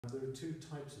There are two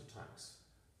types of tax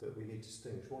that we need to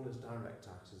distinguish. One is direct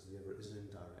taxes, the other is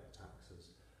indirect taxes.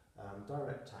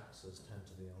 Direct taxes tend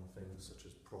to be on things such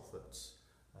as profits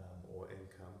or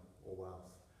income or wealth.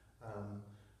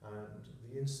 And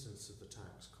the instance of the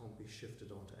tax can't be shifted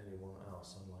onto anyone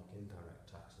else, unlike indirect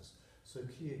taxes. So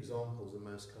key examples in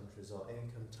most countries are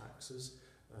income taxes.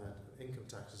 Income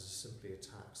taxes is simply a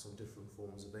tax on different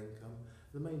forms of income.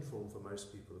 The main form for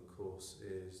most people, of course,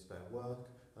 is their work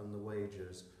and the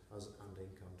wages and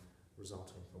income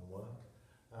resulting from work.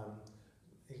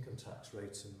 Income tax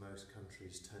rates in most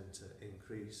countries tend to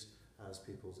increase as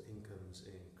people's incomes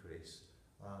increase.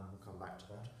 We'll come back to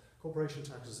that. Corporation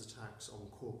tax is a tax on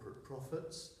corporate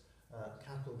profits.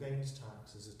 Capital gains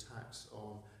tax is a tax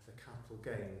on a capital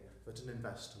gain that an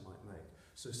investor might make.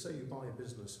 So say you buy a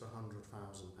business for £100,000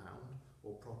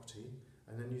 or property,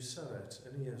 and then you sell it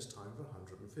in a year's time for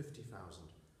 £150,000.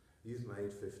 You've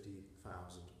made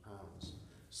 £50,000.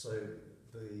 So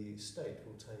the state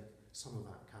will take some of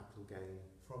that capital gain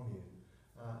from you.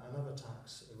 Another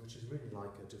tax, which is really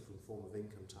like a different form of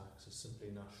income tax, is simply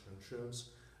national insurance,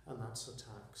 and that's a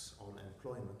tax on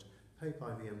employment paid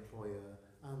by the employer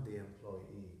and the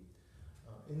employee.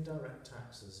 Indirect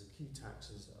taxes, the key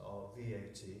taxes are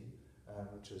VAT,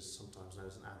 which is sometimes known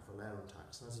as an ad valorem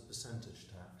tax. That's a percentage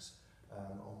tax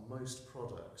on most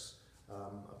products,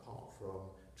 apart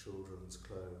from children's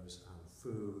clothes and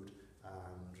food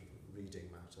and reading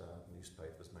matter,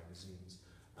 newspapers, magazines.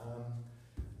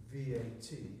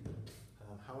 VAT,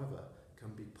 however, can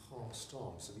be passed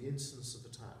on. So the instance of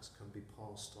the tax can be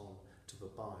passed on to the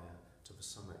buyer to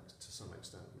some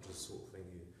extent, which is the sort of thing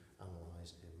you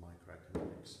analyse in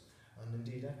microeconomics. And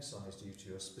indeed, excise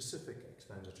duty or specific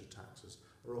expenditure taxes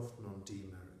are often on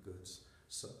demerit goods,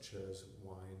 such as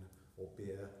wine or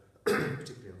beer,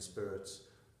 particularly on spirits,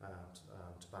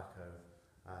 tobacco,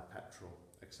 petrol,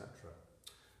 etc.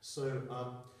 So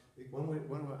when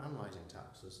we're analysing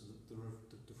taxes, there are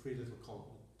the three little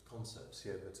concepts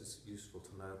here that is useful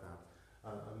to know about.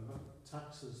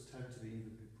 Taxes tend to be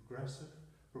either progressive,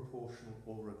 proportional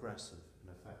or regressive in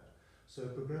effect. So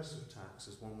progressive tax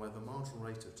is one where the marginal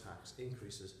rate of tax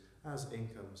increases as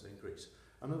incomes increase.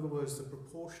 In other words, the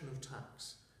proportion of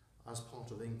tax as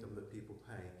part of income that people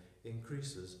pay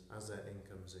increases as their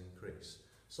incomes increase.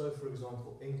 So for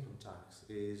example, income tax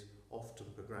is often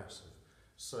progressive.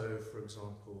 So for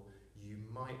example, you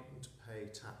mightn't pay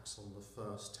tax on the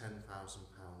first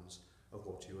 £10,000 of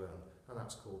what you earn, and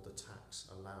that's called the tax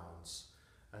allowance.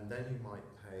 And then you might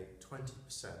pay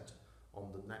 20%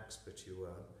 on the next bit you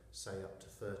earn, say up to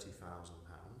 £30,000,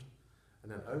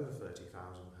 and then over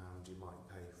 £30,000 you might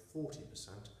pay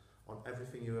 40% on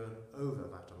everything you earn over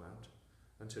that amount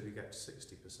until you get to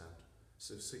 60%,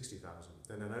 so 60,000.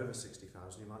 Then over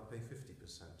 60,000 you might pay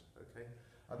 50%, okay?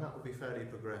 And that will be fairly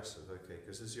progressive, okay,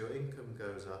 because as your income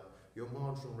goes up, your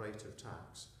marginal rate of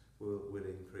tax will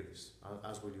increase,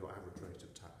 as will your average rate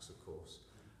of tax, of course,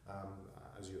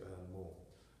 as you earn more.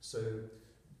 So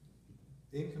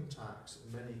income tax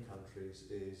in many countries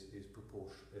is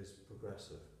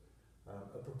progressive.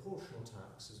 A proportional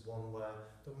tax is one where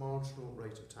the marginal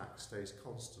rate of tax stays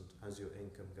constant as your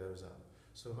income goes up.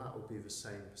 So that will be the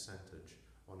same percentage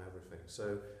on everything.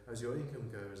 So as your income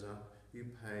goes up, you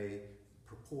pay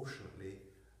proportionately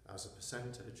as a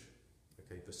percentage,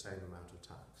 okay, the same amount of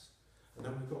tax. And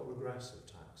then we've got regressive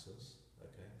taxes.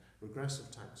 Okay,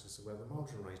 regressive taxes are where the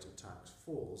marginal rate of tax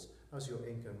falls as your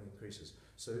income increases.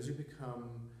 So as you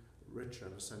become richer,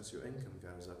 in the sense your income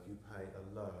goes up, you pay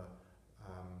a lower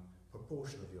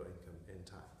proportion of your income in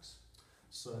tax.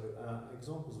 So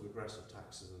examples of regressive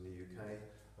taxes in the UK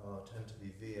tend to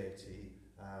be VAT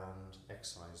and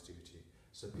excise duty.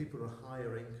 So people in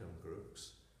higher income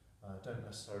groups don't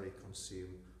necessarily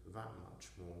consume that much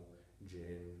more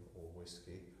gin or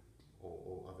whiskey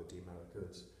or other demerit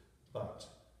goods, but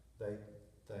they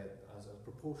as a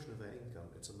proportion of their income,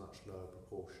 it's a much lower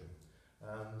proportion.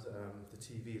 And the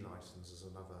TV licence is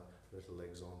another little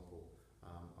example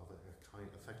of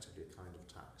effectively a kind of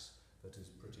tax that is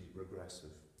pretty regressive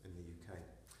in the UK.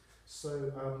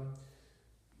 So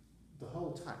the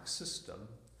whole tax system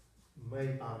may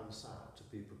balance out to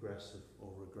be progressive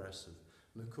or regressive.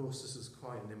 And of course, this is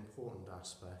quite an important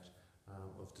aspect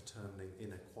of determining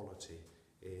inequality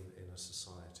in a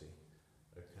society.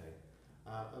 Okay,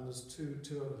 and there's two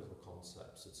other little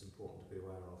concepts it's important to be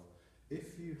aware of.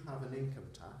 If you have an income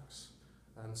tax,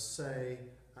 and say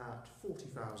at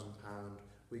 £40,000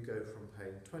 we go from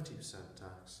paying 20%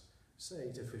 tax,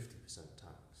 say to 50%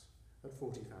 tax at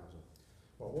 40,000.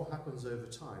 Well, what happens over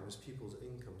time is people's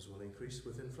incomes will increase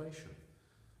with inflation.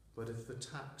 But if the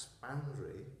tax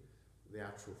boundary, the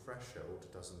actual threshold,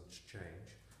 doesn't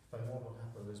change, then what will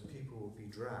happen is people will be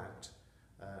dragged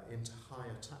into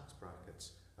higher tax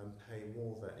brackets and pay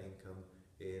more of their income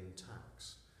in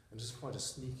tax. And this is quite a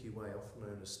sneaky way, often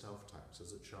known as stealth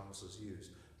taxes, that chancellors use.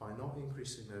 By not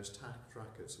increasing those tax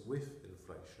brackets with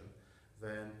inflation,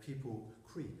 then people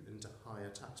creep into higher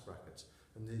tax brackets.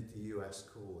 And the US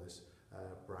call this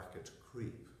bracket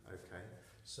creep, okay?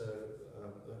 So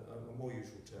a more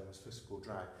usual term is fiscal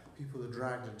drag. People are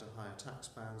dragged into higher tax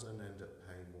bands and end up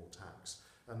paying more tax.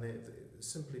 And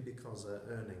simply because their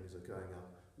earnings are going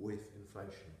up with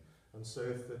inflation. And so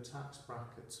if the tax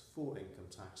brackets for income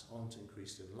tax aren't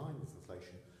increased in line with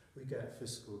inflation, we get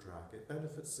fiscal drag. It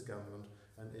benefits the government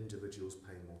and individuals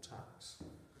pay more tax.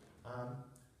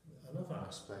 Another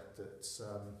aspect that's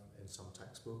in some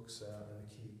textbooks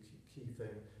and a key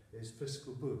thing is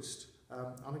fiscal boost.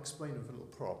 I'll explain with a little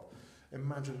prop.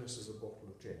 Imagine this is a bottle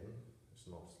of gin. It's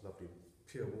not lovely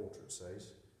pure water, it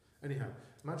says. Anyhow,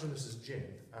 imagine this is gin,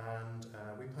 and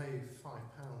we pay £5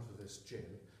 for this gin,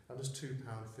 and there's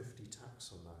 £2.50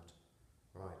 tax on that.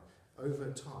 Right.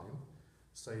 Over time,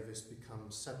 say this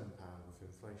becomes £7 with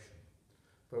inflation.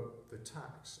 But the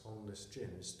tax on this gin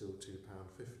is still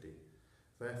 £2.50.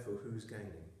 Therefore, who's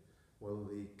gaining? Well,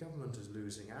 the government is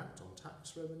losing out on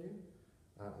tax revenue,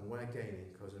 and we're gaining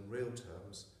because in real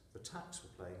terms, the tax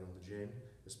we're paying on the gin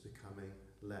is becoming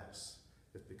less.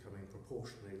 It's becoming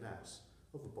proportionally less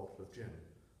of a bottle of gin.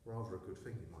 Rather a good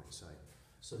thing, you might say.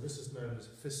 So this is known as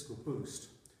a fiscal boost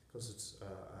because it's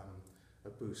a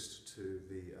boost to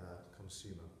the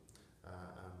consumer,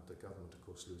 and the government, of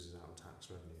course, loses out on tax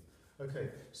revenue.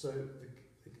 Okay, so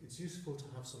it's useful to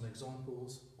have some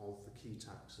examples of the key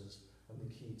taxes and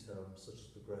the key terms such as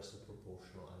progressive,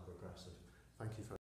 proportional and regressive. Thank you very much.